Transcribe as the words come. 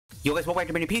Yo guys, welcome back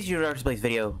to my new PTCGO Ablaze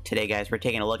video. Today guys, we're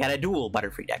taking a look at a dual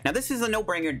Butterfree deck. Now this is a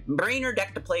no-brainer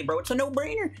deck to play, bro. It's a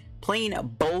no-brainer. Playing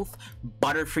both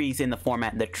Butterfrees in the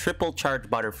format, the Triple Charge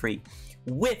Butterfree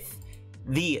with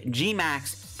the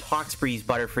GMAX Toxfreeze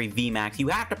Butterfree VMAX. You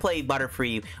have to play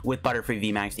Butterfree with Butterfree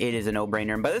VMAX. It is a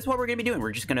no-brainer. But this is what we're going to be doing.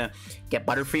 We're just going to get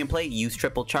Butterfree in play, use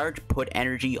Triple Charge, put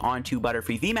energy onto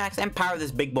Butterfree VMAX, and power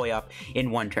this big boy up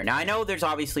in one turn. Now I know there's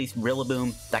obviously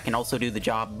Rillaboom that can also do the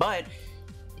job, but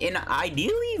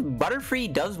ideally,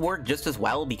 Butterfree does work just as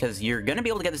well because you're going to be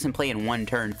able to get this in play in one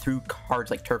turn through cards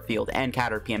like Turffield and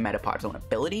Caterpie and Metapod's own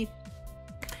ability.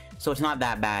 So it's not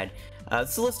that bad. This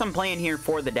is the list I'm playing here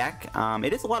for the deck.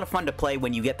 It is a lot of fun to play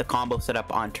when you get the combo set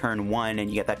up on turn 1 and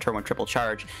you get that turn 1 Triple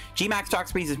Charge. GMAX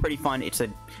Toxfreeze is pretty fun. It's a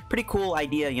pretty cool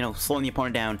idea, you know, slowing the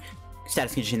opponent down,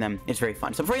 status conditioning them. It's very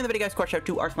fun. So before we end the video, guys, shout out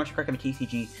to our sponsor, Card Kevin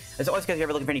TCG. As always, guys, if you're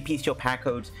ever looking for any PTCGO pack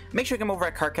codes, make sure you come over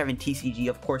at Card Kevin TCG.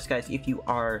 Of course, guys, if you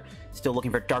are still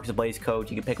looking for Dark Ablaze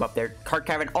codes, you can pick them up there. Card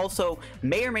Kevin also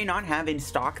may or may not have in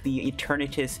stock the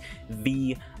Eternatus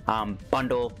V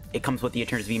bundle. It comes with the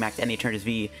Eternatus VMAX and the Eternatus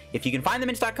V. If you can find them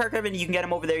in stock, Card Kevin, you can get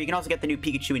them over there. You can also get the new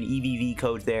Pikachu and EVV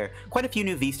codes there. Quite a few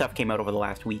new V stuff came out over the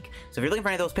last week. So if you're looking for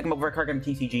any of those, pick them over at Card Kevin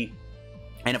TCG.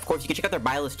 And of course, you can check out their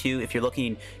buy list too if you're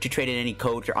looking to trade in any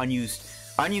codes or unused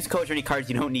codes or any cards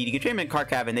you don't need. You can trade them in Card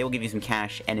Kevin. They will give you some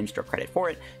cash and in-store credit for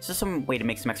it. So some way to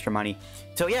make some extra money.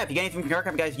 So yeah, if you get anything from Card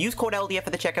Kevin, guys, use code LDF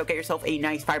at the checkout. Get yourself a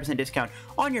nice 5% discount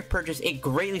on your purchase. It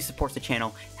greatly supports the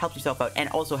channel, helps yourself out, and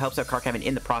also helps out Card Kevin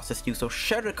in the process too. So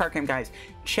shout out to Card Kevin, guys.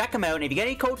 Check them out. And if you get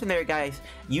any codes from there, guys,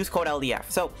 use code LDF.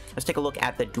 So let's take a look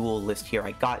at the dual list here.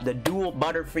 I got the dual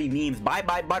Butterfree memes.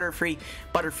 Bye-bye Butterfree.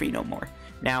 Butterfree no more.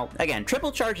 Now, again,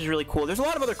 Triple Charge is really cool. There's a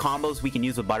lot of other combos we can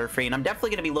use with Butterfree, and I'm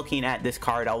definitely going to be looking at this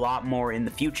card a lot more in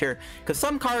the future, because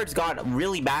some cards got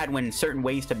really bad when certain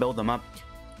ways to build them up,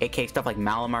 aka stuff like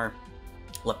Malamar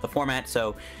left the format.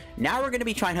 So now we're going to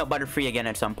be trying to help Butterfree again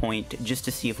at some point, just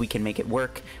to see if we can make it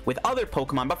work with other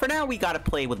Pokemon. But for now, we got to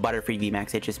play with Butterfree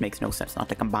VMAX. It just makes no sense not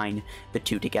to combine the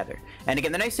two together. And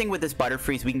again, the nice thing with this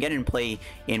Butterfree is we can get it in play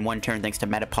in one turn thanks to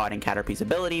Metapod and Caterpie's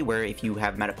ability, where if you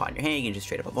have Metapod in your hand, you can just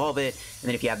straight up evolve it. And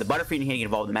then if you have the Butterfree in your hand, you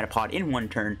can evolve the Metapod in one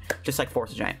turn, just like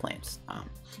Force of Giant Plants.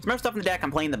 Some other stuff in the deck,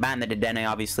 I'm playing the Bat and the Dedenne,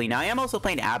 obviously. Now, I am also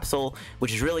playing Absol,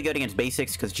 which is really good against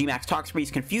basics, because GMAX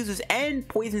Toxfreeze confuses and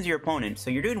poisons your opponent. So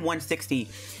you're doing 160, and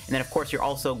then, of course, you're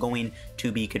also going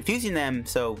to be confusing them,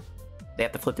 so they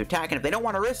have to flip to attack. And if they don't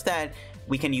want to risk that,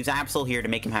 we can use Absol here to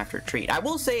make him have to retreat. I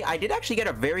will say, I did actually get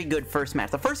a very good first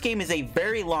match. The first game is a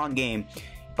very long game,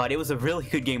 but it was a really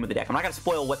good game with the deck. I'm not going to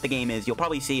spoil what the game is. You'll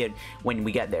probably see it when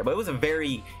we get there. But it was a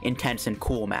very intense and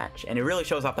cool match, and it really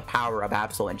shows off the power of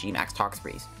Absol and GMAX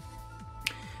Toxfreeze.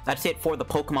 That's it for the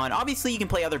Pokemon. Obviously, you can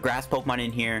play other grass Pokemon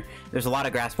in here. There's a lot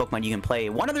of grass Pokemon you can play.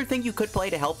 One other thing you could play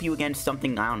to help you against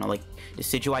something, I don't know, like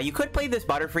Decidueye. You could play this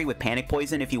Butterfree with Panic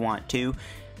Poison if you want to.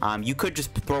 You could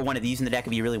just throw one of these in the deck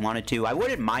if you really wanted to. I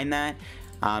wouldn't mind that.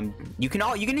 You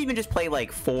can even just play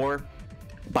like 4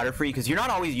 Butterfree, because you're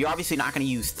obviously not going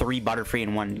to use 3 Butterfree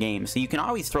in one game, so you can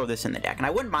always throw this in the deck, and I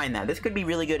wouldn't mind that. This could be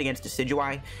really good against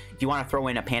Decidueye. If you want to throw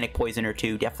in a Panic Poison or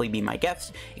 2, definitely be my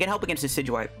guest. It can help against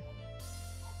Decidueye.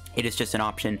 It is just an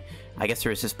option. I guess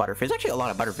there is this Butterfree. There's actually a lot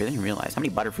of Butterfree. I didn't realize how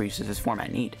many Butterfrees does this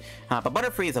format need. But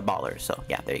Butterfree is a baller, so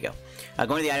yeah, there you go.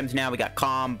 Going to the items now, we got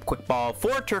Calm, Quick Ball,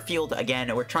 for Turffield.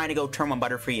 Again, we're trying to go turn 1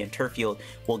 Butterfree, and Turffield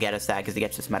will get us that because it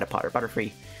gets us Metapod or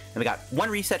Butterfree. And we got 1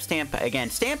 Reset Stamp. Again,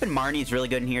 Stamp and Marnie is really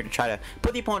good in here to try to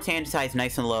put the opponent's hand size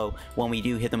nice and low when we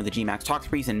do hit them with the GMAX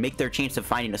Toxfreeze and make their chance of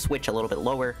finding a switch a little bit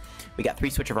lower. We got 3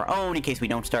 switch of our own in case we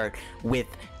don't start with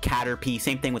Caterpie.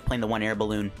 Same thing with playing the 1 Air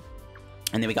Balloon.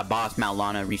 And then we got Boss, Mallow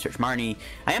Lana, Research Marnie.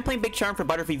 I am playing Big Charm for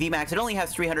Butterfree VMAX. It only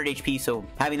has 300 HP, so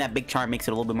having that Big Charm makes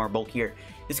it a little bit more bulkier.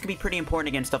 This could be pretty important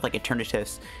against stuff like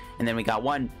Eternatus. And then we got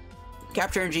 1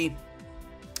 Capture Energy.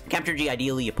 Capture Energy,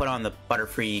 ideally, you put on the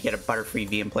Butterfree, you get a Butterfree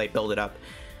V in play, build it up.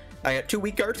 I got 2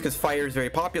 weak cards because Fire is very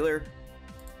popular.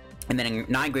 And then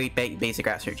 9 great basic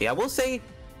Grass Energy. I will say,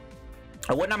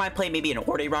 I would not mind playing maybe an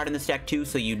Orde Rod in this deck too,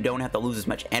 so you don't have to lose as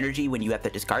much energy when you have to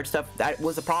discard stuff. That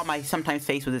was a problem I sometimes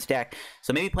face with this deck,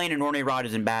 so maybe playing an Orde Rod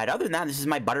isn't bad. Other than that, this is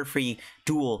my Butterfree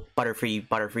dual Butterfree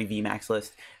VMAX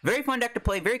list. Very fun deck to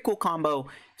play, very cool combo.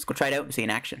 Let's go try it out and see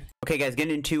in action. Okay guys,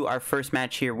 getting into our first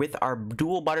match here with our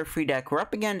dual Butterfree deck. We're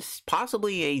up against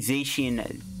possibly a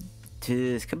Zacian.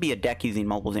 This could be a deck using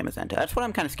multiple Zamazenta. That's what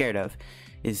I'm kind of scared of,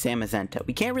 is Zamazenta.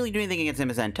 We can't really do anything against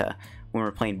Zamazenta when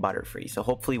we're playing Butterfree, so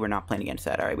hopefully we're not playing against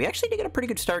that. Alright, we actually did get a pretty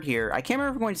good start here. I can't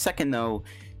remember if we're going second, though.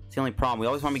 It's the only problem. We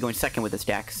always want to be going second with this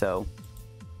deck, so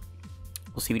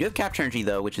we'll see. We do have Capture Energy,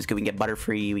 though, which is good. We can get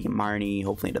Butterfree, we get Marnie,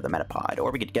 hopefully into the Metapod,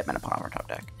 or we could get Metapod on our top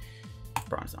deck.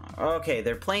 Bronzong. Okay,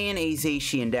 they're playing a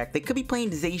Zacian deck. They could be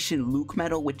playing Zacian Luke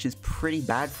Metal, which is pretty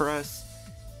bad for us.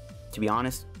 To be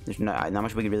honest, there's not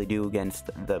much we can really do against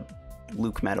the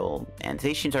Luke Metal, and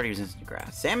Zacian's already resistant to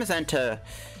grass. Zamazenta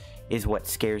is what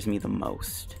scares me the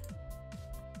most.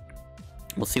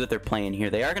 We'll see what they're playing here.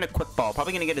 They are going to quick ball.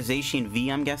 Probably going to get a Zacian V,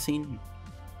 I'm guessing.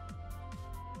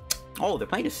 Oh, they're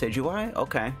playing Decidueye?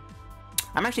 Okay.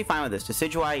 I'm actually fine with this.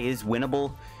 Decidueye is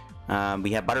winnable.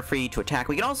 We have Butterfree to attack.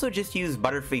 We can also just use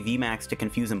Butterfree VMAX to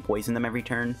confuse and poison them every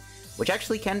turn, which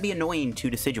actually can be annoying to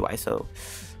Decidueye, so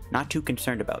not too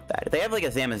concerned about that. If they have like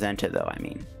a Zamazenta, though, I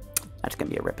mean, that's going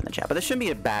to be a rip in the chat. But this shouldn't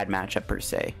be a bad matchup, per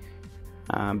se.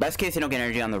 Best case, they don't get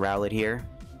energy on the Rowlet here.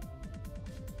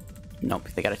 Nope,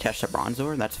 they got to test the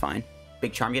Bronzor. That's fine.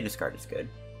 Big Charm getting discarded is good.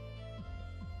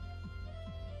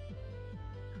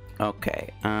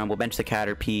 Okay, we'll bench the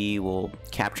Caterpie. We'll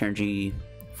Capture Energy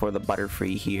for the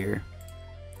Butterfree here.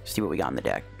 See what we got in the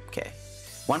deck. Okay.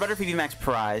 1 Butterfree VMAX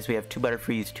prize. We have 2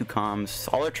 Butterfrees, 2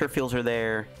 comms. All our Turffields are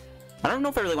there. I don't know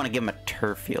if I really want to give them a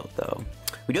Turffield, though.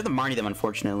 We do have the Marnie them,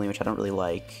 unfortunately, which I don't really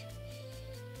like.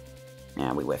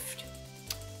 Yeah, we whiffed.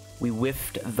 We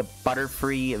whiffed the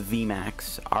Butterfree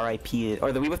VMAX. RIP.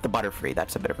 Or we whiffed the Butterfree.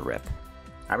 That's a bit of a rip.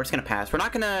 Alright, we're just going to pass. We're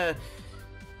not going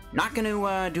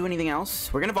to do anything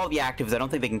else. We're going to evolve the actives. I don't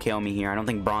think they can KO me here. I don't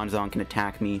think Bronzong can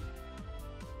attack me.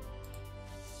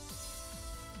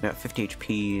 We got 50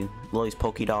 HP. Lily's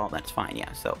Pokédoll. That's fine,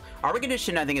 yeah. So, our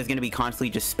condition, I think, is going to be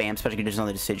constantly just spam special conditions on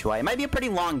the Decidueye. It might be a pretty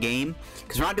long game,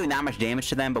 because we're not doing that much damage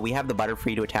to them, but we have the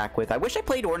Butterfree to attack with. I wish I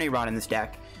played Ordinary Rod in this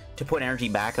deck to put energy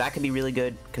back. That could be really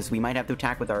good, because we might have to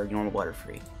attack with our normal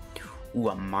Butterfree. Ooh,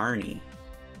 a Marnie.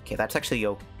 Okay, that's actually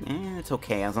it's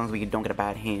okay, as long as we don't get a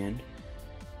bad hand.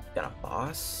 Got a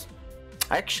boss.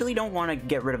 I actually don't want to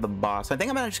get rid of the boss. I think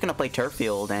I'm just going to play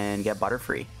Turffield and get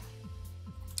Butterfree.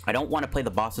 I don't want to play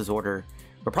the boss's order.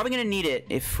 We're probably going to need it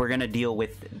if we're going to deal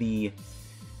with the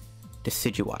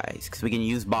Decidueyes, because we can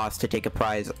use boss to take a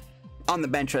prize on the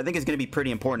bench. I think it's going to be pretty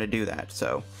important to do that,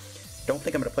 so don't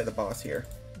think I'm going to play the boss here.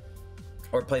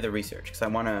 Or play the research, because I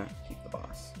want to keep the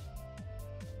boss.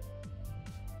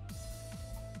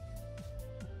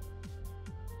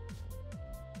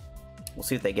 We'll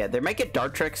see what they get. They might get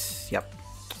Dartrix. Yep.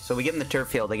 So we give them the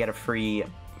Turffield. They get a free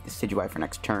Decidueye for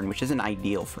next turn, which isn't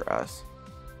ideal for us.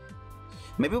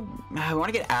 Maybe I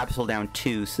want to get Absol down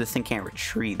too, so this thing can't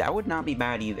retreat. That would not be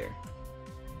bad either.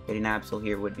 Getting Absol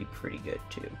here would be pretty good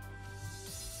too.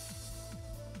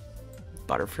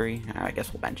 Butterfree. I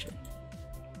guess we'll bench it.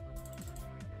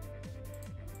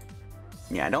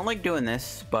 Yeah, I don't like doing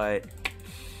this, but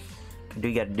I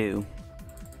do gotta do.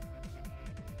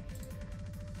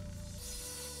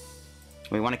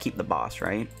 We want to keep the boss,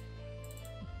 right?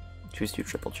 Choose 2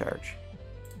 Triple Charge.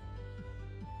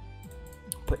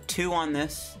 Put 2 on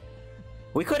this.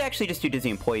 We could actually just do Dizzy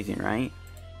and Poison, right?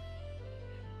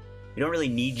 We don't really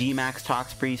need G-Max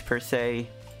Toxprees per se.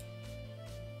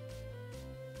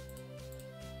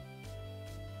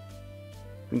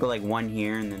 We can go like 1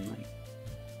 here and then like...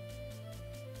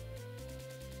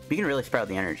 We can really spread out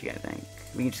the energy, I think.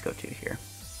 We can just go 2 here.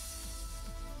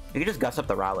 We can just Gust up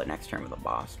the Rowlet next turn with a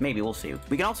boss. Maybe, we'll see.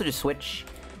 We can also just switch.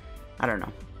 I don't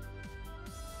know.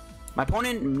 My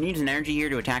opponent needs an energy here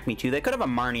to attack me too. They could have a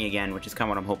Marnie again, which is kind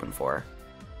of what I'm hoping for.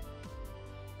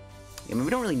 I mean,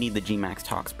 we don't really need the G-Max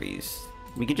Toxprees.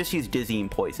 We can just use Dizzy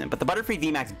and Poison. But the Butterfree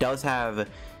VMAX does have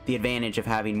the advantage of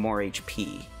having more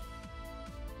HP.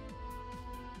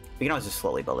 We can always just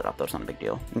slowly build it up, though. It's not a big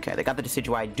deal. Okay, they got the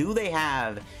Decidueye. Do they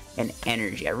have an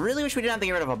energy? I really wish we didn't have to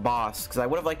get rid of a boss, because I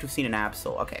would have liked to have seen an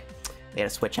Absol. Okay, they had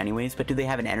to switch anyways, but do they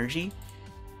have an energy?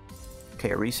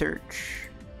 Okay, a research.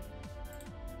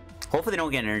 Hopefully they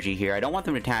don't get energy here. I don't want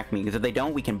them to attack me, because if they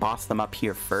don't, we can boss them up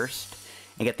here first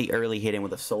and get the early hit in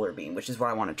with a Solar Beam, which is what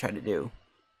I want to try to do.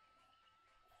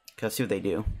 Okay, let's see what they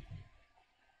do.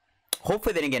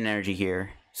 Hopefully they didn't get an energy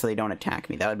here, so they don't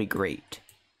attack me. That would be great.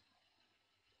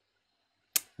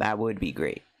 That would be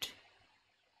great.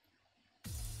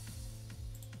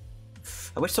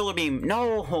 I wish Solar Beam...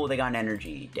 No! Oh, they got an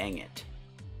energy. Dang it.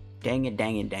 Dang it,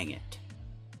 dang it, dang it.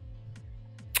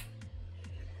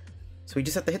 So we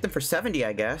just have to hit them for 70,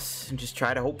 I guess, and just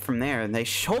try to hope from there. And they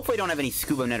hopefully don't have any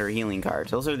Scuba Net or Healing cards.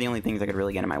 Those are the only things that could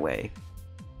really get in my way.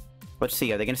 Let's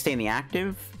see, are they going to stay in the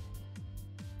active?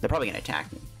 They're probably going to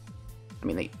attack me. I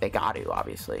mean, they got to,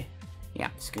 obviously. Yeah,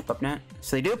 Scoop Up Net.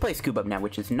 So they do play Scoop Up Net,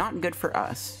 which is not good for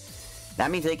us. That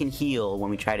means they can heal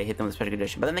when we try to hit them with Special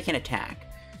Condition, but then they can attack.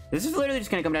 This is literally just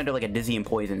going to come down to like a Dizzy and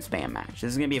Poison spam match. This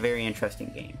is going to be a very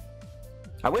interesting game.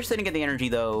 I wish they didn't get the energy,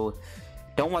 though.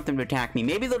 Don't want them to attack me.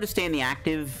 Maybe they'll just stay in the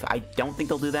active. I don't think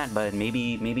they'll do that, but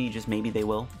maybe, just maybe they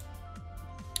will.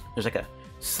 There's like a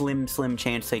Slim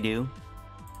chance they do.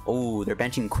 Oh, they're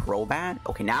benching Crobat?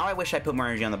 Okay, now I wish I put more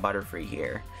energy on the Butterfree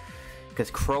here.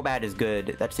 Because Crobat is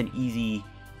good. That's an easy...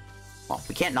 Well,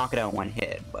 we can't knock it out in one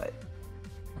hit, but...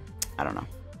 I don't know.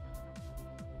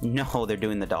 No, they're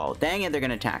doing the doll. Dang it, they're going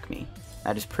to attack me.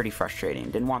 That is pretty frustrating.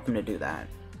 Didn't want them to do that.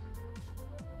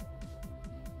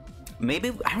 Maybe...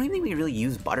 I don't even think we really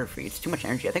use Butterfree. It's too much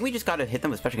energy. I think we just got to hit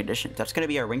them with special conditions. That's going to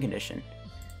be our win condition.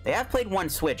 They have played one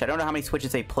switch. I don't know how many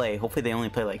switches they play. Hopefully they only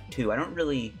play like 2. I don't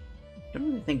really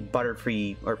think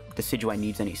Butterfree or Decidueye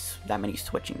needs that many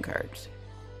switching cards.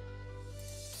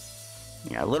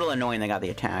 Yeah, a little annoying they got the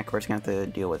attack. We're just going to have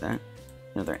to deal with it.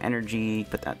 Another energy.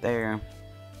 Put that there.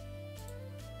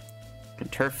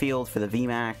 Turffield for the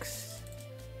VMAX.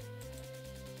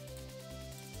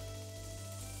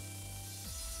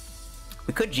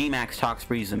 We could G-Max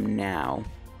Toxbreeze them now.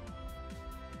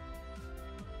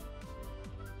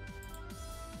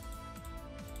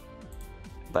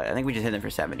 But I think we just hit them for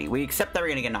 70. We accept that we're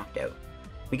going to get knocked out.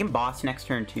 We can boss next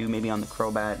turn too, maybe on the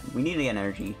Crobat. We need to get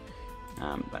energy.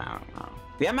 But I don't know.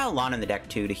 We have Mallow Lana in the deck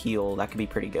too to heal. That could be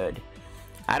pretty good.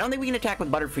 I don't think we can attack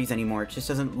with Butterfrees anymore. It just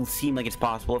doesn't seem like it's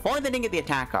possible. If only they didn't get the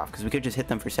attack off, because we could just hit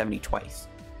them for 70 twice.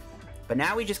 But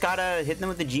now we just gotta hit them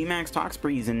with the G-Max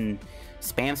Toxbreeze and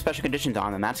spam special conditions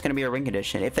on them. That's gonna be our win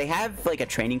condition. If they have like a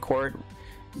training court,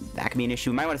 that could be an issue.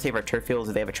 We might want to save our Turffields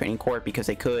if they have a training court, because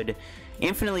they could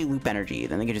infinitely loop energy.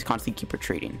 Then they could just constantly keep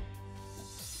retreating.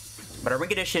 But our win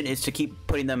condition is to keep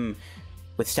putting them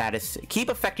with status, keep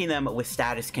affecting them with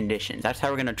status conditions. That's how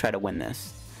we're gonna try to win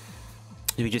this.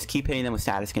 We just keep hitting them with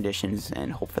status conditions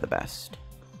and hope for the best.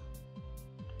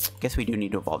 Guess we do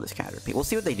need to evolve this Caterpie. We'll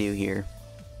see what they do here.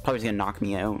 Probably just gonna knock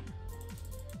me out.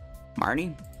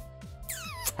 Marnie?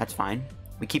 That's fine.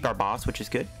 We keep our boss, which is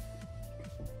good.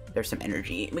 There's some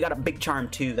energy. We got a Big Charm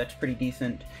too. That's pretty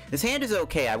decent. This hand is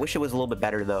okay. I wish it was a little bit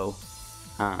better though.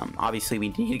 Obviously we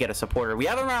need to get a supporter. We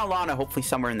have a Mallow Lana hopefully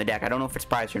somewhere in the deck. I don't know if it's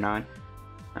prized or not.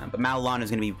 But Mallow Lana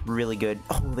is gonna be really good.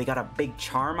 Oh, they got a Big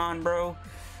Charm on, bro.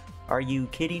 Are you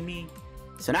kidding me?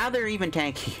 So now they're even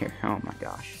tankier. Oh my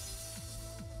gosh.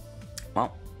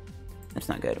 Well, that's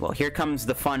not good. Well, here comes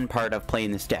the fun part of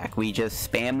playing this deck. We just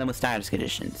spam them with status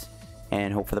conditions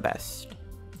and hope for the best.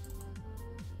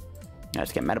 Now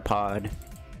let's get Metapod.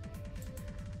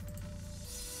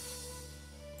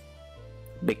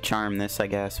 Big Charm this, I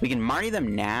guess. We can Marnie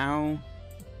them now,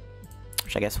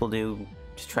 which I guess we'll do.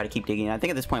 Just try to keep digging. I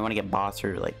think at this point I want to get boss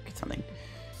or like something.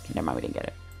 Okay, never mind, we didn't get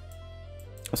it.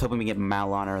 I was hoping we get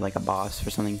Mallow Lana or like a boss or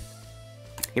something.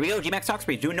 Here we go, G-Max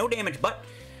Toxbreeze doing no damage, but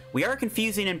we are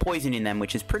confusing and poisoning them,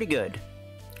 which is pretty good.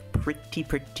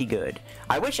 Pretty good.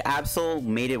 I wish Absol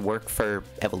made it work for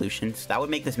evolutions. That would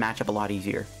make this matchup a lot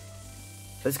easier.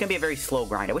 But this is gonna be a very slow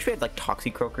grind. I wish we had like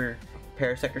Toxicroaker,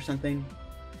 Parasect or something.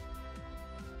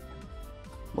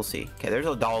 We'll see. Okay, there's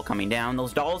a doll coming down.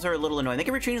 Those dolls are a little annoying. They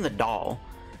can retreat in the doll.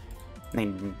 And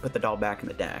then put the doll back in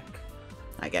the deck,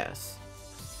 I guess.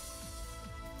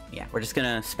 Yeah, we're just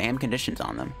gonna spam conditions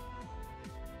on them.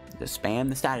 Just spam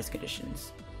the status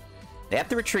conditions. They have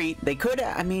to retreat. They could,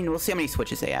 I mean, we'll see how many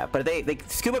switches they have. But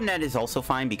Scoop Up Net is also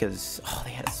fine because, oh,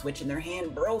 they had a switch in their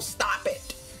hand, bro. Stop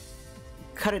it.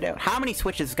 Cut it out. How many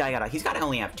switches this guy got? He's got to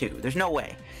only have 2. There's no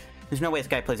way. There's no way this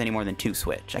guy plays any more than 2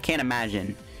 switch. I can't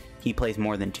imagine he plays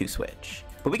more than 2 switch.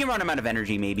 But we can run him out of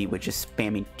energy maybe with just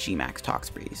spamming G-Max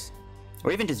Toxbreeze.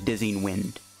 Or even just Dizzying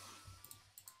Wind.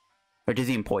 Or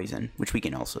Dizzying Poison, which we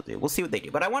can also do. We'll see what they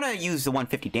do. But I want to use the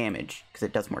 150 damage, because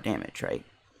it does more damage, right?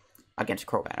 Against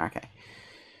Crobat, okay.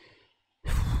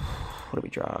 What do we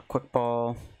draw? Quick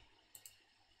Ball.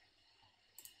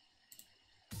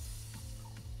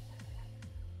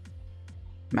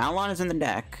 Mallow Lana is in the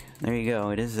deck. There you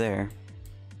go, it is there.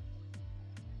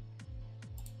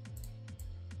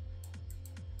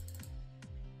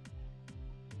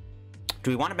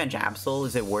 Do we want to bench Absol?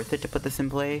 Is it worth it to put this in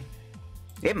play?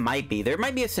 It might be. There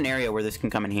might be a scenario where this can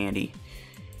come in handy.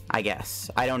 I guess.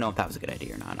 I don't know if that was a good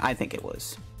idea or not. I think it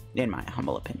was, in my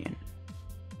humble opinion.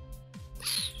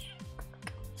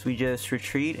 So we just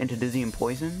retreat into Dizzying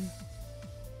Poison?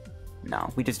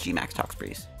 No, we just G-Max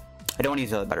Toxbreeze. I don't want to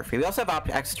use the other Butterfree. We also have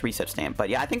access to Reset Stamp, but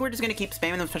yeah, I think we're just going to keep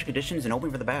spamming those special conditions and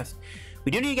hoping for the best.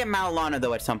 We do need to get Mallow Lana,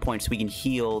 though, at some point so we can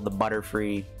heal the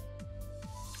Butterfree.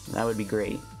 That would be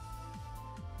great.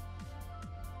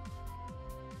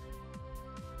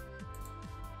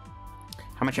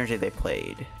 How much energy have they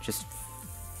played? Just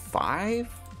 5?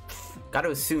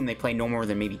 Gotta assume they play no more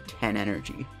than maybe 10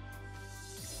 energy.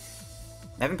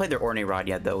 They haven't played their Ornate Rod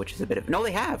yet, though, which is a bit of... No,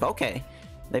 they have! Okay.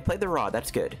 They played the Rod.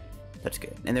 That's good. That's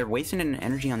good. And they're wasting an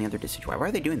energy on the other Decidueye. Why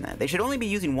are they doing that? They should only be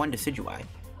using 1 Decidueye.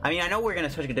 I mean, I know we're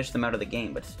gonna switch condition them out of the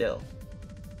game, but still.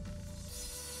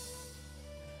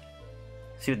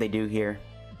 See what they do here.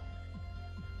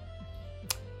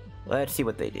 Let's see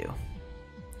what they do.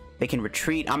 They can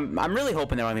retreat. I'm really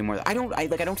hoping they don't have any more. I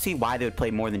don't see why they would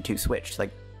play more than 2 switch.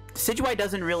 Like, Decidueye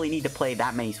doesn't really need to play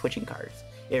that many switching cards.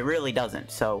 It really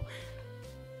doesn't. So,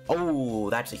 oh,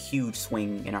 that's a huge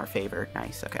swing in our favor.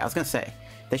 Nice. Okay, I was gonna say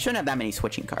they shouldn't have that many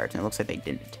switching cards, and it looks like they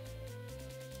didn't.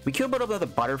 We could build up with a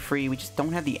Butterfree. We just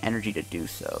don't have the energy to do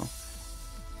so.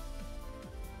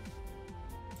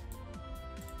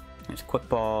 There's Quick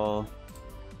Ball.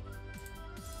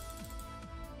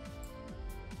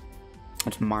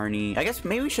 That's Marnie. I guess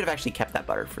maybe we should have actually kept that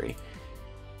Butterfree.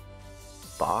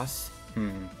 Boss?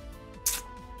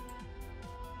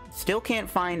 Still can't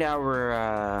find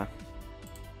our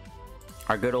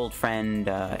good old friend.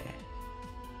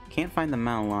 Can't find the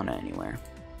Mallow Lana anywhere.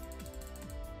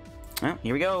 Well,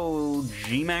 here we go.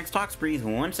 G-Max Toxbreeze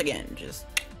once again. Just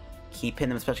keep hitting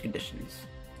them with special conditions.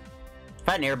 If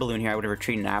I had an Air Balloon here, I would have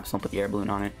retreated an Absol and put the Air Balloon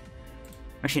on it.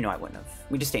 Actually, no, I wouldn't have.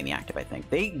 We just stay in the active, I think.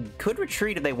 They could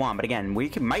retreat if they want, but again,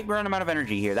 might run them out of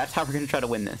energy here. That's how we're going to try to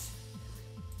win this.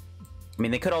 I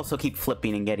mean, they could also keep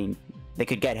flipping and getting... They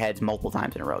could get heads multiple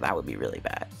times in a row. That would be really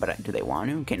bad. But do they want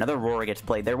to? Okay, another Aurora gets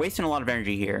played. They're wasting a lot of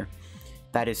energy here.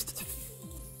 That is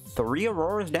 3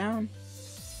 Auroras down.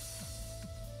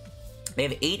 They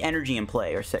have 8 energy in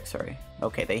play. Or 6, sorry.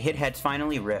 Okay, they hit heads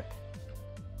finally. Rip.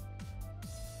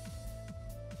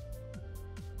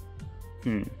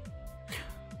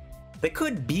 They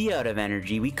could be out of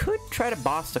energy. We could try to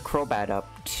boss the Crobat up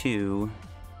too.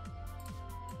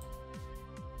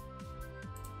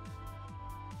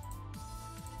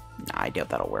 Nah, I doubt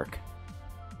that'll work.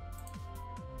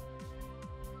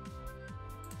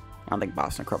 I don't think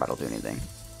bossing a Crobat will do anything.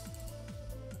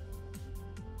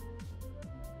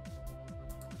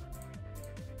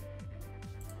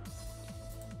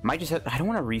 Might just have, I don't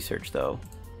want to research though.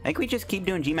 I think we just keep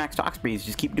doing G-Max Toxbreeze,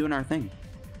 just keep doing our thing.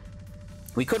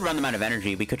 We could run them out of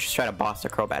energy. We could just try to boss the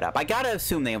Crobat up. I gotta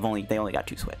assume they only got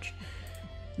 2 switch.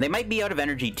 They might be out of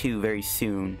energy too very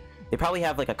soon. They probably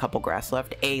have like a couple grass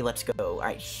left. Let's go. All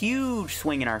right, huge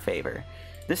swing in our favor.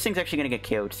 This thing's actually gonna get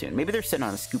KO'd soon. Maybe they're sitting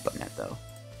on a scoop up net though.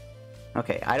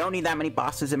 Okay, I don't need that many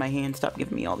bosses in my hand. Stop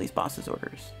giving me all these bosses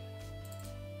orders.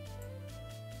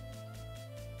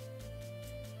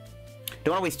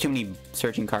 Don't want to waste too many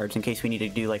searching cards in case we need to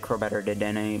do like Crobat or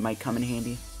Dedenne. It might come in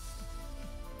handy.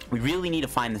 We really need to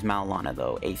find this Mallow Lana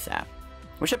though, ASAP.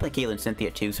 Wish I played Caitlyn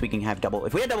Cynthia too, so we can have double.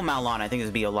 If we had double Mallow Lana, I think this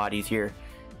would be a lot easier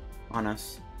on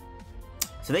us.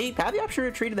 So they have the option to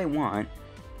retreat if they want.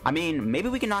 I mean, maybe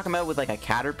we can knock them out with like a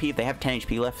Caterpie. If they have 10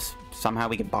 HP left, somehow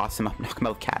we could boss them up, knock them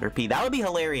out with Caterpie. That would be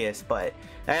hilarious, but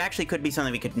that actually could be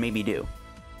something we could maybe do.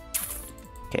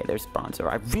 Okay, there's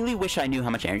Bronzor. I really wish I knew how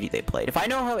much energy they played. If I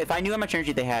knew how much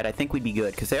energy they had, I think we'd be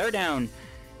good because they are down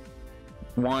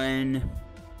 1.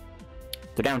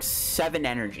 They're down 7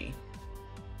 energy.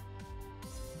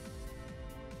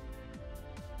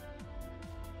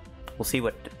 We'll see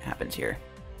what happens here.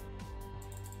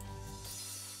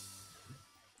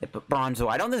 They put Bronzor.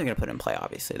 I don't think they're gonna put it in play.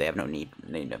 Obviously, they have no need.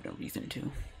 They have no reason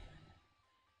to.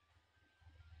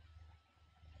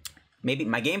 Maybe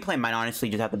my game plan might honestly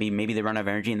just have to be maybe they run out of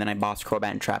energy and then I boss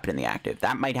Crobat and trap it in the active.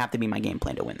 That might have to be my game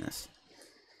plan to win this.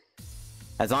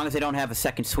 As long as they don't have a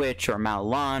second switch or Mallow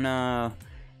Lana,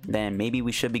 then maybe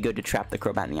we should be good to trap the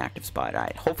Crobat in the active spot.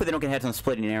 Alright, hopefully they don't get heads on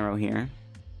Splitting Arrow here.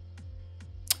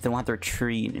 They want to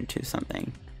retreat into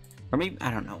something. Or maybe,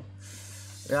 I don't know.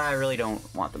 I really don't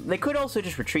want them. They could also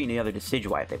just retreat in the other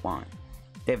Decidueye if they want.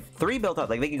 They have 3 built up.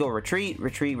 Like, they could go retreat,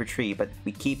 retreat, retreat, but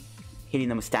we keep hitting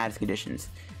them with status conditions.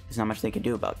 There's not much they can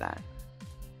do about that.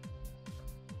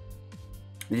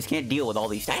 They just can't deal with all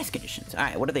these status conditions.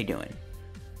 Alright, what are they doing?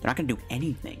 They're not going to do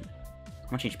anything.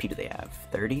 How much HP do they have?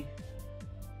 30?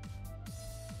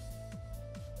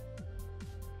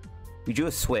 We drew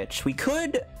a switch. We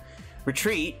could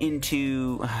retreat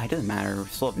into... it doesn't matter. We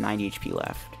still have 90 HP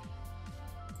left.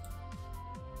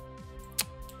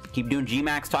 Keep doing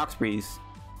G-Max Toxbreeze.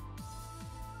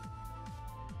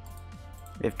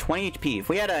 We have 20 HP. If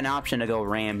we had an option to go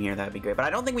Ram here, that would be great. But I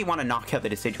don't think we want to knock out the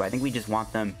Decidueye. I think we just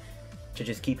want them to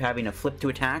just keep having a flip to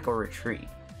attack or retreat.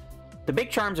 The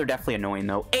Big Charms are definitely annoying,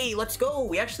 though. Hey, let's go!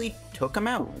 We actually took them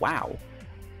out. Wow.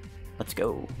 Let's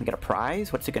go. We got a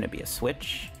prize? What's it going to be? A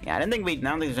switch? Yeah, I don't think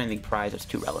there's anything prize that's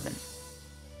too relevant.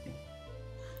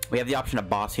 We have the option of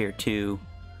boss here, too,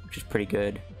 which is pretty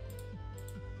good.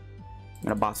 I'm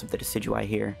going to boss up the Decidueye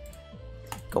here.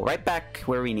 Go right back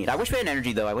where we need. I wish we had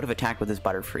energy, though. I would have attacked with this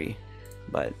Butterfree.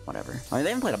 But, whatever. I mean,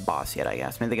 they haven't played a boss yet, I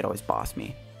guess. Maybe they could always boss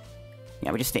me.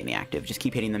 Yeah, we just stay in the active. Just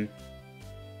keep hitting them.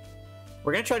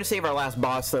 We're going to try to save our last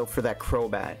boss, though, for that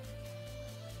Crobat.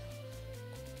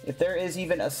 if there is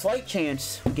even a slight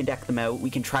chance we can deck them out, we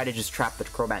can try to just trap the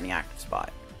Crobat in the active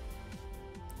spot.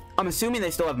 I'm assuming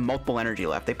they still have multiple energy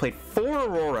left. They played 4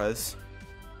 Auroras,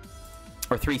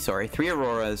 or 3, sorry, 3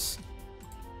 Auroras,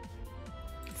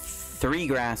 3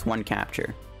 Grass, 1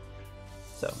 Capture.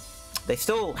 So, they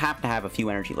still have to have a few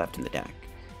energy left in the deck.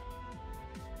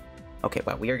 Okay,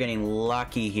 but we are getting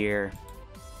lucky here.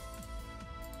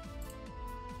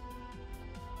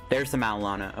 There's the Mallow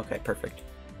Lana. Okay, perfect.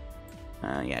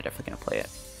 Yeah, definitely gonna play it.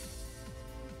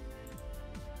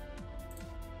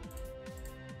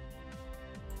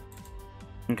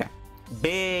 Okay.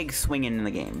 Big swinging in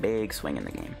the game. Big swing in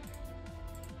the game.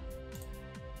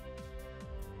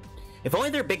 If only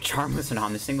their Big Charm wasn't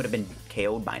on, this thing would have been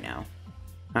KO'd by now.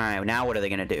 Alright, now what are they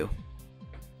gonna do?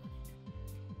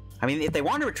 I mean, if they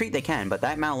want to retreat, they can, but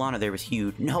that Mallow Lana there was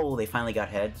huge. No, they finally got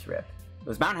heads. Rip. It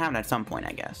was bound to happen at some point,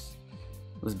 I guess.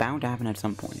 It was bound to happen at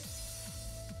some point.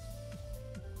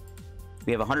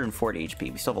 We have 140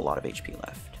 HP. We still have a lot of HP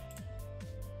left.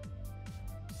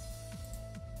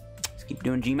 Let's keep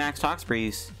doing G-Max Tox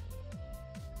Breeze.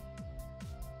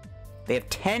 They have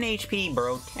 10 HP,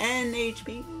 bro. 10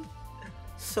 HP.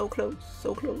 So close.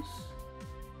 So close.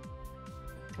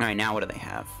 Alright, now what do they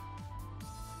have?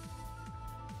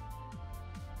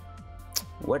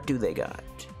 What do they got?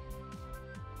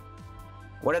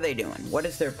 What are they doing? What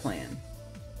is their plan?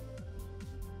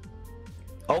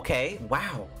 Okay,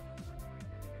 wow.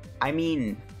 I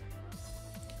mean,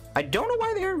 I don't know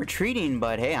why they're retreating,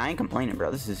 but hey, I ain't complaining,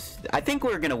 bro. This is... I think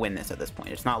we're gonna win this at this point.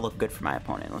 It's not looking good for my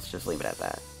opponent. Let's just leave it at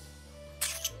that.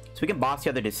 So we can boss the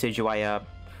other Decidueye up,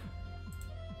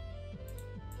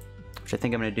 which I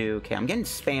think I'm gonna do. Okay, I'm getting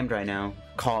spammed right now.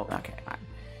 Call... Okay,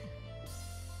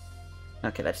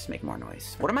 okay, let's just make more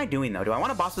noise. What am I doing, though? Do I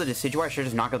want to boss with the Decidueye, or should I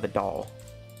just knock out the doll?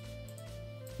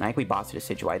 I think we boss the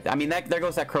Decidueye. I mean, there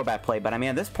goes that Crobat play, but I mean,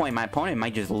 at this point, my opponent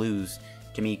might just lose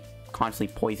to me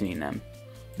constantly poisoning them.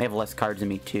 They have less cards than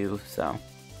me, too, so...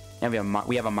 And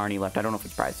we have a Marnie left. I don't know if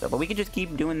it's prized, though, but we could just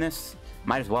keep doing this.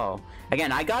 Might as well.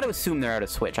 Again, I gotta assume they're out of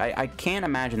Switch. I can't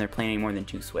imagine they're playing any more than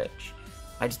 2 Switch.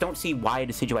 I just don't see why a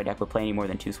Decidueye deck would play any more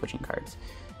than 2 switching cards.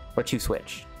 Or 2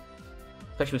 Switch.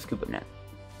 Especially with Scoop Up Net.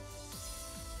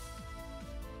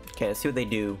 Okay, let's see what they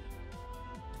do.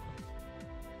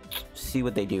 See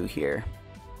what they do here.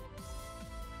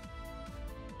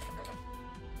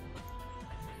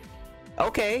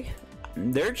 Okay,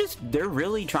 they're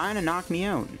really trying to knock me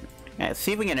out. Yeah, let's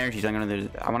see if we get energies. I want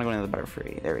to go into the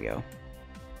Butterfree. There we go.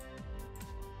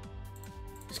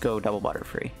 Let's go double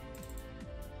Butterfree.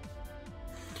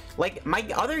 Like, my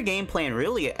other game plan,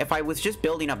 really, if I was just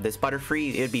building up this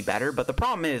Butterfree, it'd be better. But the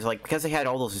problem is, like, because they had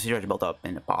all those Decidueyes built up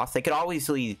in the boss, they could always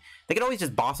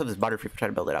just boss up this Butterfree for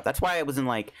trying to build it up. That's why I wasn't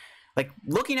like,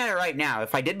 looking at it right now,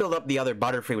 if I did build up the other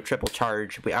Butterfree with Triple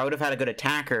Charge, I would have had a good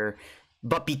attacker.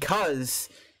 But because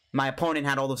my opponent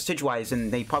had all those Decidueyes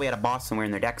and they probably had a boss somewhere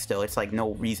in their deck still, it's like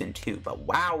no reason to. But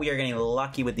wow, we are getting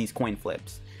lucky with these coin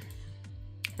flips.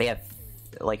 They have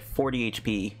like 40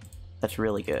 HP. That's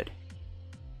really good.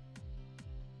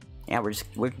 Yeah,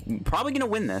 we're probably gonna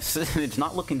win this. It's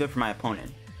not looking good for my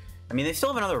opponent. I mean, they still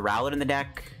have another Rowlet in the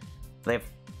deck. They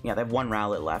have 1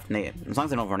 Rowlet left, and as long as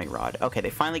they don't have any Rod. Okay, they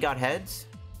finally got heads.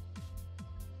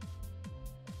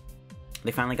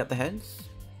 They finally got the heads.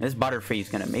 This Butterfree's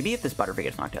gonna... Maybe if this Butterfree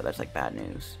gets knocked out, that's like bad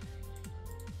news.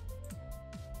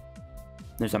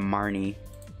 There's a Marnie.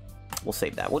 We'll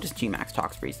save that. We'll just G-Max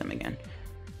Tox Breeze them again.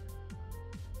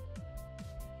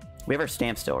 We have our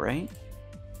stamp still, right?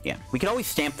 Yeah. We could always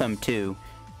stamp them, too.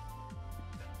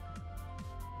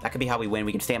 That could be how we win.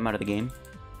 We can stamp them out of the game.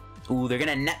 Ooh, they're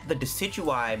gonna net the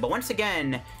Decidueye. But once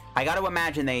again, I gotta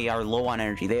imagine they are low on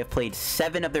energy. They have played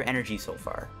 7 of their energy so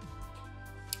far.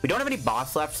 We don't have any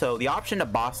boss left, so the option to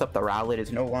boss up the Rowlet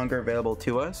is no longer available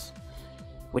to us,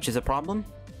 which is a problem.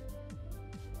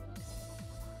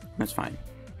 That's fine.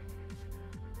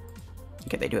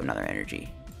 Okay, they do have another energy.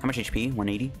 How much HP?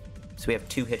 180? So we have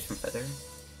 2 hits from Feather?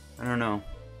 I don't know.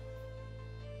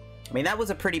 I mean, that was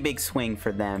a pretty big swing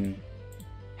for them,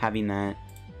 having that.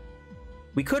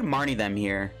 We could Marnie them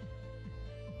here.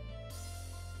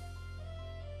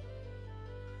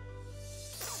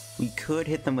 We could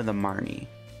hit them with a Marnie.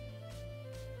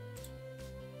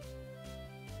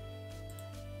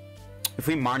 If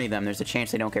we Marnie them, there's a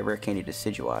chance they don't get Rare Candy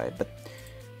Decidueye, but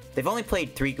they've only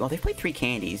played 3... Well, they've played 3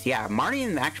 candies. Yeah,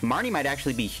 Marnie might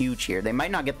actually be huge here. They might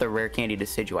not get the Rare Candy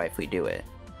Decidueye if we do it.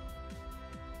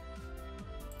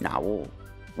 Nah, we'll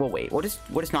wait. We'll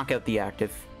just knock out the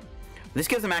active. This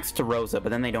gives them access to Rosa, but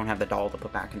then they don't have the doll to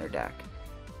put back in their deck.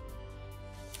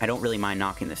 I don't really mind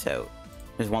knocking this out.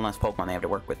 There's one less Pokemon they have to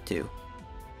work with, too.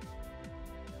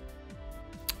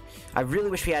 I really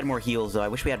wish we had more heals, though. I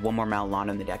wish we had one more Mallow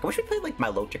Lana in the deck. I wish we played, like,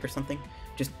 Milotic or something.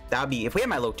 Just, that would be... If we had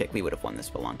Milotic, we would have won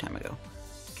this a long time ago.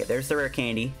 Okay, there's the rare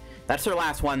candy. That's their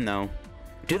last one, though.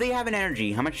 Do they have an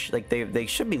energy? How much... Like, they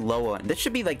should be low on... This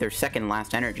should be, like, their second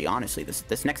last energy, honestly.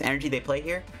 This next energy they play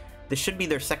here, this should be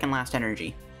their second last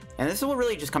energy. And this will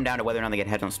really just come down to whether or not they get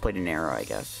heads on Split and Arrow, I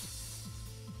guess.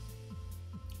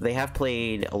 They have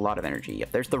played a lot of energy.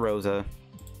 Yep, there's the Rosa.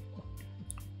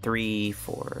 3,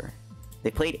 4... They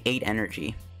played 8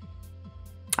 energy.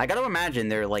 I gotta imagine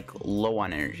they're, like, low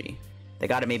on energy. They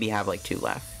gotta maybe have, like, 2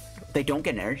 left. They don't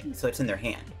get energy, so it's in their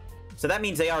hand. So that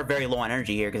means they are very low on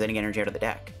energy here, because they didn't get energy out of the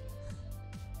deck.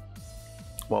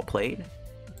 Well played.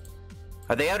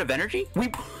 Are they out of energy?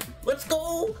 Let's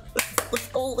go! Let's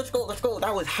go, let's go, let's go.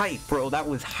 That was hype, bro. That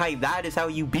was hype. That is how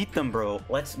you beat them, bro.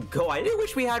 Let's go. I do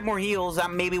wish we had more heals. That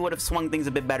maybe would have swung things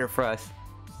a bit better for us.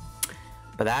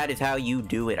 But that is how you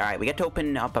do it. Alright, we get to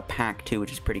open up a pack too,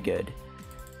 which is pretty good.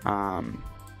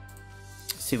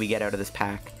 See what we get out of this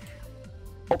pack.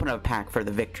 Open up a pack for the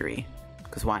victory.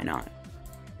 Because why not?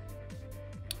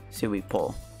 See what we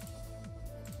pull.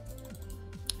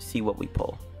 See what we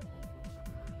pull.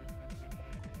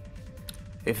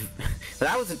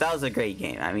 That was a great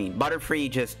game. I mean,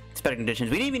 Butterfree, just special conditions.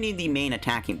 We didn't even need the main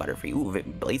attacking Butterfree. Ooh,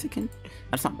 Blaziken?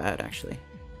 That's not bad, actually.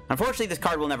 Unfortunately, this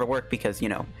card will never work because, you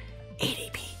know,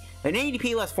 ADP. In an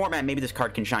ADP-less format, maybe this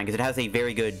card can shine because it has a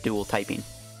very good dual typing.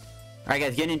 Alright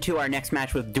guys, getting into our next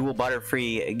match with Dual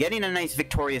Butterfree. Getting a nice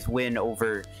victorious win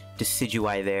over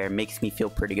Decidueye there makes me feel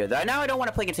pretty good. Now I don't want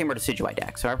to play against any more Decidueye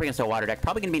deck, so I'm playing against a water deck.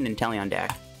 Probably going to be an Inteleon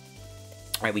deck.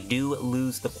 Alright, we do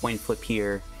lose the coin flip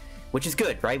here, which is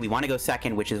good, right? We want to go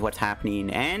second, which is what's happening.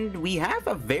 And we have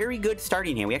a very good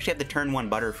starting here. We actually have the turn 1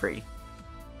 Butterfree.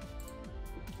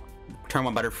 Turn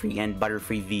 1 Butterfree and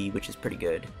Butterfree V, which is pretty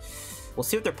good. We'll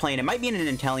see what they're playing. It might be in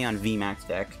an Inteleon VMAX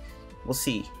deck. We'll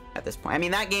see at this point. I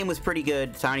mean, that game was pretty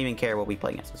good, so I don't even care what we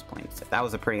play against this point. So that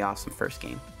was a pretty awesome first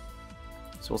game.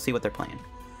 So we'll see what they're playing.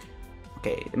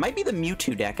 Okay, it might be the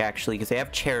Mewtwo deck, actually, because they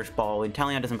have Cherish Ball.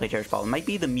 Inteleon doesn't play Cherish Ball. It might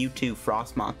be the Mewtwo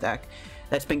Frostmoth deck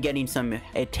that's been getting some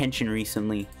attention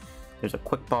recently. There's a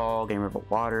Quick Ball, getting rid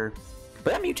of Water.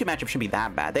 But that Mewtwo matchup shouldn't be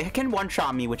that bad. They can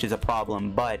one-shot me, which is a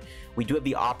problem, but we do have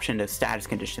the option to status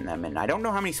condition them, and I don't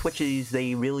know how many switches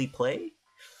they really play.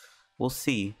 We'll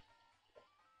see.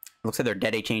 Looks like they're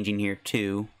Dedenne changing here,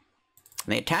 too.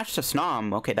 They attach to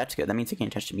Snom. Okay, that's good. That means they can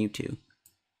attach to Mewtwo.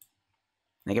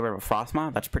 They get rid of a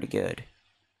Frostmoth. That's pretty good.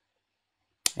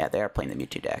 Yeah, they are playing the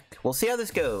Mewtwo deck. We'll see how this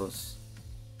goes.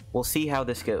 We'll see how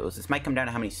this goes. This might come down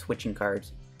to how many switching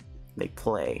cards they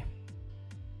play.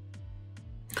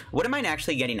 Wouldn't mind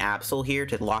actually getting Absol here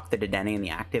to lock the Dedenne in the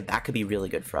active. That could be really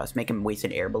good for us. Make him waste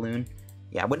an Air Balloon.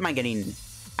 Yeah, I wouldn't mind getting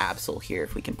Absol here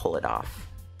if we can pull it off.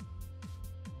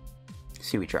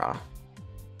 See what we draw.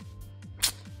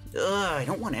 Ugh, I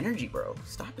don't want energy, bro.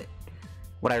 Stop it.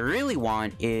 What I really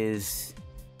want is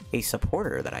a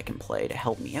supporter that I can play to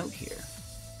help me out here.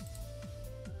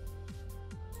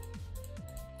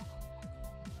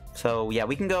 So, yeah,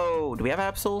 we can go... Do we have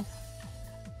Absol?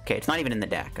 Okay, it's not even in the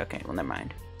deck. Okay, well, never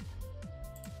mind.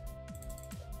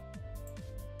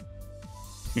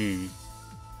 We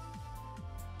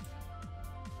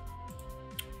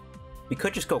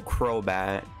could just go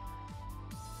Crobat.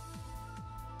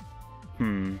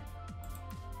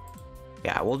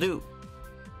 Yeah, we'll do...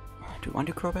 Do we want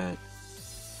to do Crobat?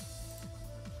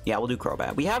 Yeah, we'll do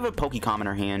Crobat. We have a Pokecom in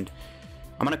our hand.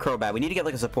 I'm gonna Crobat. We need to get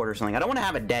like a support or something. I don't want to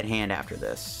have a dead hand after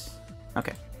this.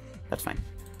 Okay, that's fine.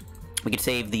 We could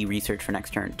save the research for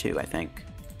next turn too, I think.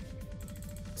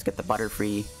 Let's get the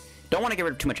Butterfree. Don't want to get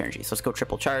rid of too much energy, so let's go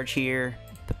Triple Charge here.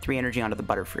 Put 3 energy onto the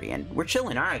Butterfree, and we're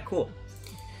chilling. Alright, cool.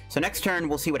 So next turn,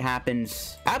 we'll see what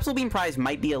happens. Absol Beam Prize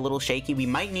might be a little shaky. We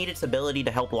might need its ability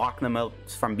to help lock them out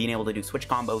from being able to do switch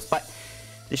combos, but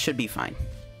this should be fine.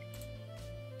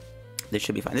 This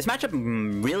should be fine. This matchup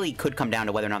really could come down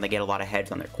to whether or not they get a lot of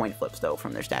heads on their coin flips, though,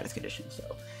 from their status conditions.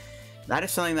 So that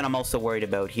is something that I'm also worried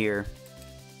about here.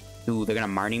 Ooh, they're going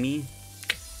to Marnie me.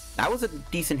 That was a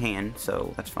decent hand,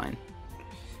 so that's fine.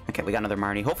 Okay, we got another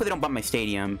Marnie. Hopefully they don't bump my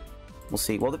stadium. We'll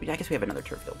see. Well, I guess we have another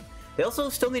Turffield. They also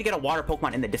still need to get a water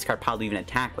Pokemon in the discard pile to even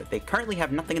attack with. They currently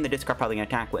have nothing in the discard pile they can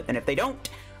attack with. And if they don't,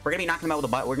 we're going to be knocking them out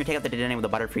with we're going to take out the Dedenne with a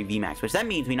Butterfree VMAX, which that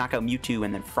means we knock out Mewtwo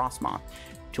and then Frostmoth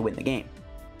to win the game.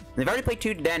 And they've already played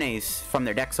 2 Dedennes from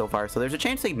their deck so far, so there's a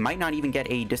chance they might not even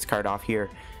get a discard off here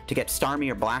to get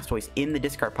Starmie or Blastoise in the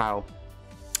discard pile,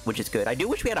 which is good. I do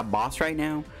wish we had a boss right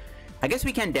now. I guess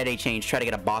we can Dedenne change, try to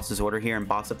get a boss's order here and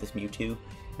boss up this Mewtwo,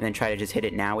 and then try to just hit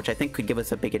it now, which I think could give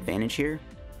us a big advantage here.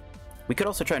 We could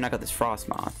also try to knock out this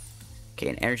Frostmoth. Okay,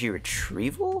 an energy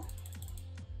retrieval?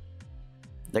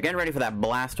 They're getting ready for that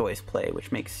Blastoise play,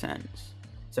 which makes sense.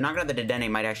 So knocking out the Dedenne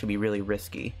might actually be really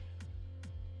risky.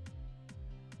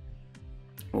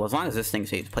 Well, as long as this thing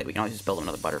saves play, we can always just build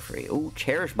another Butterfree. Ooh,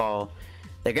 Cherish Ball.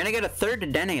 They're going to get a third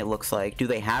Dedenne, it looks like. Do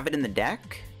they have it in the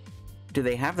deck? Do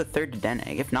they have the third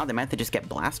Dedenne? If not, they might have to just get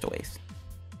Blastoise.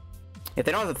 If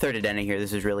they don't have the third Dedenne here,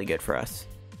 this is really good for us.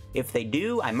 If they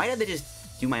do, I might have to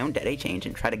just do my own DAA change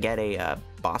and try to get a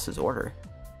boss's order.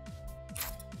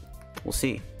 We'll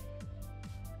see.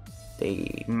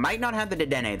 They might not have the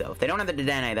Dedenne, though. If they don't have the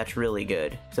Dedenne, that's really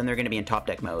good. So then they're going to be in top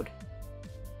deck mode.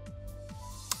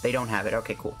 They don't have it.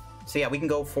 Okay, cool. So yeah, we can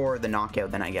go for the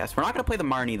knockout then, I guess. We're not going to play the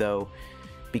Marnie, though,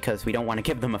 because we don't want to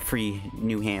give them a free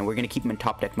new hand. We're going to keep them in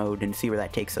top deck mode and see where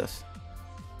that takes us.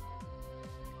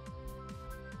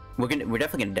 We're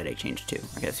definitely going to DAA change, too.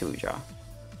 Okay, let's see what we draw.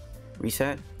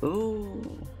 Reset.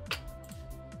 Ooh.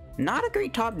 Not a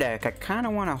great top deck. I kind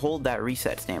of want to hold that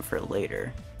reset stamp for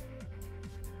later.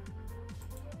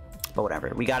 But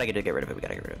whatever. We got to get rid of it. We got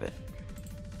to get rid of it.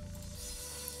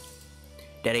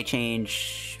 DAA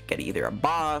change, get either a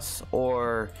boss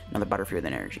or another Butterfree with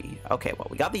energy. Okay, well,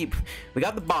 we got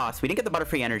the boss. We didn't get the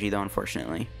Butterfree energy though,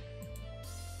 unfortunately.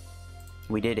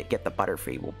 We did get the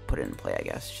Butterfree. We'll put it in play, I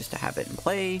guess, just to have it in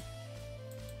play.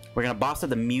 We're gonna boss up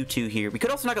the Mewtwo here. We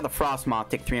could also knock out the Frostmoth,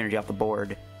 take 3 energy off the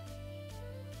board.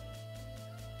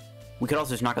 We could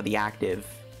also just knock out the active.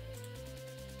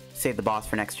 Save the boss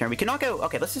for next turn. We can knock out.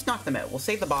 Okay, let's just knock them out. We'll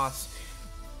save the boss.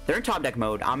 They're in top deck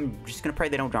mode. I'm just gonna pray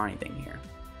they don't draw anything here.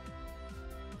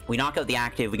 We knock out the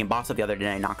active, we can boss up the other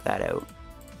Dedenne, knock that out.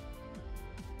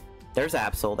 There's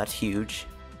Absol, that's huge.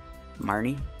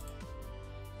 Marnie.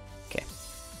 Okay.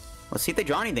 Let's see if they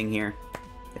draw anything here.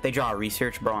 If they draw a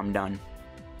research, bro, I'm done.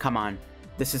 Come on.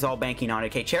 This is all banking on it.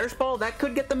 Okay, Cherish Ball, that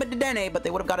could get them a Dedenne, but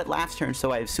they would have got it last turn,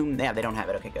 so I assume, yeah, they don't have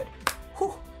it. Okay, good.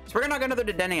 Whew. So we're gonna knock out another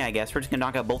Dedenne, I guess. We're just gonna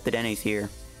knock out both Dedennes here.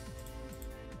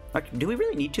 Like, do we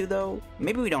really need to, though?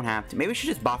 Maybe we don't have to. Maybe we should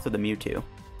just boss with the Mewtwo.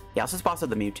 Yeah, let's just boss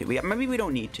with the Mewtwo. Maybe we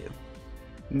don't need to.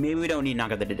 Maybe we don't need to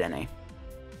knock out the Dedenne.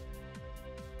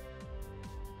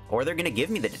 Or they're going to give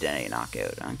me the Dedenne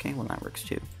knockout. Okay, well, that works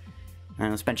too. And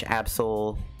let's bench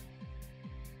Absol.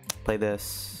 Play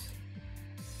this.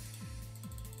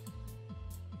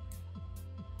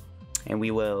 And we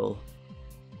will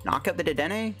knock out the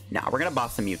Dedenne? No, we're going to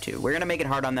boss the Mewtwo. We're going to make it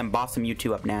hard on them, boss the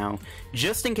Mewtwo up now.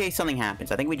 Just in case something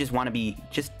happens. I think we just want to be,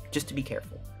 just to be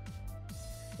careful.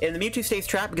 And the Mewtwo stays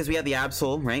trapped because we have the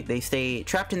Absol, right? They stay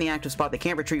trapped in the active spot. They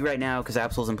can't retreat right now because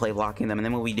Absol's in play blocking them. And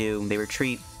then what we do, they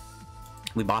retreat.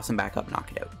 We boss them back up,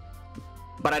 knock it out.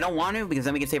 But I don't want to because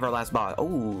then we can save our last boss.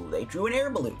 Oh, they drew an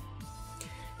Air Balloon.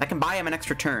 That can buy him an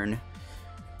extra turn.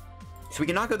 So we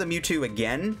can knock out the Mewtwo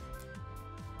again.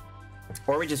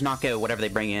 Or we just knock out whatever they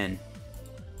bring in.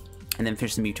 And then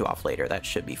finish the Mewtwo off later. That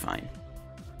should be fine.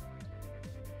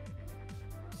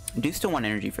 I do still want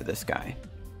energy for this guy.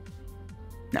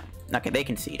 No. Okay, they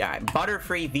concede. Alright,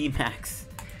 Butterfree VMAX.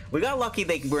 We got lucky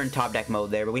they were in top deck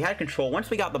mode there, but we had control. Once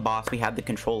we got the boss, we had the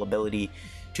control ability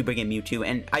to bring in Mewtwo.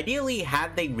 And ideally,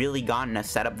 had they really gotten a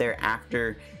setup there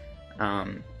after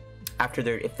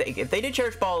their... If they did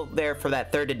Cherish Ball there for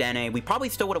that third Dedenne, we probably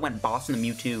still would have went boss in the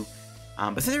Mewtwo.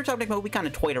 But since they were top deck mode, we kind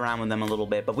of toyed around with them a little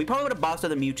bit. But we probably would have bossed the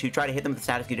Mewtwo, try to hit them with the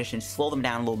status condition, slow them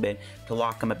down a little bit to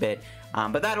lock them a bit.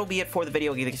 But that'll be it for the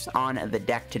video on the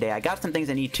deck today. I got some things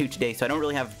I need to today, so I don't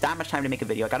really have that much time to make a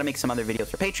video. I got to make some other videos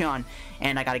for Patreon,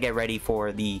 and I got to get ready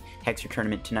for the Hexer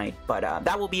tournament tonight. But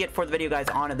that will be it for the video, guys,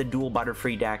 on the dual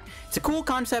Butterfree deck. It's a cool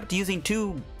concept using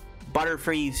 2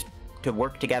 Butterfrees to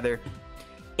work together.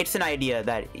 It's an idea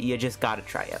that you just got to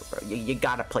try out, bro. You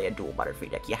got to play a dual Butterfree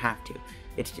deck. You have to.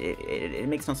 It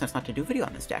makes no sense not to do a video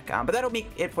on this deck. But that'll be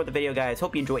it for the video, guys.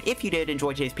 Hope you enjoyed. If you did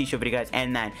enjoy today's PTCGO video, guys,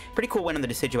 and that pretty cool win on the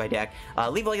Decidueye deck,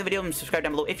 leave a like on the video and subscribe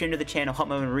down below if you're new to the channel. Help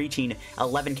me in reaching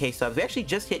 11k subs. We actually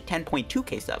just hit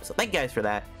 10.2k subs, so thank you guys for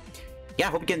that. Yeah,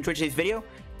 hope you guys enjoyed today's video.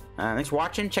 Thanks for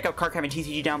watching. Check out Card Craft and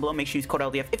TCG down below. Make sure you use code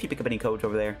LDF if you pick up any codes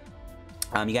over there.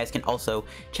 You guys can also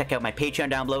check out my Patreon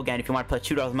down below. Again, if you want to play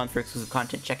 $2 a month for exclusive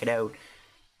content, check it out.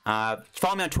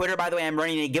 Follow me on Twitter, by the way. I'm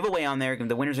running a giveaway on there.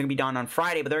 The winners are going to be done on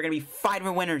Friday, but there are going to be 5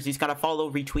 different winners. You just got to follow,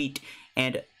 retweet,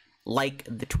 and like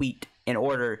the tweet in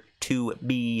order to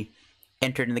be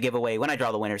entered in the giveaway when I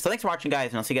draw the winners. So thanks for watching,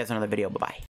 guys, and I'll see you guys in another video. Bye-bye.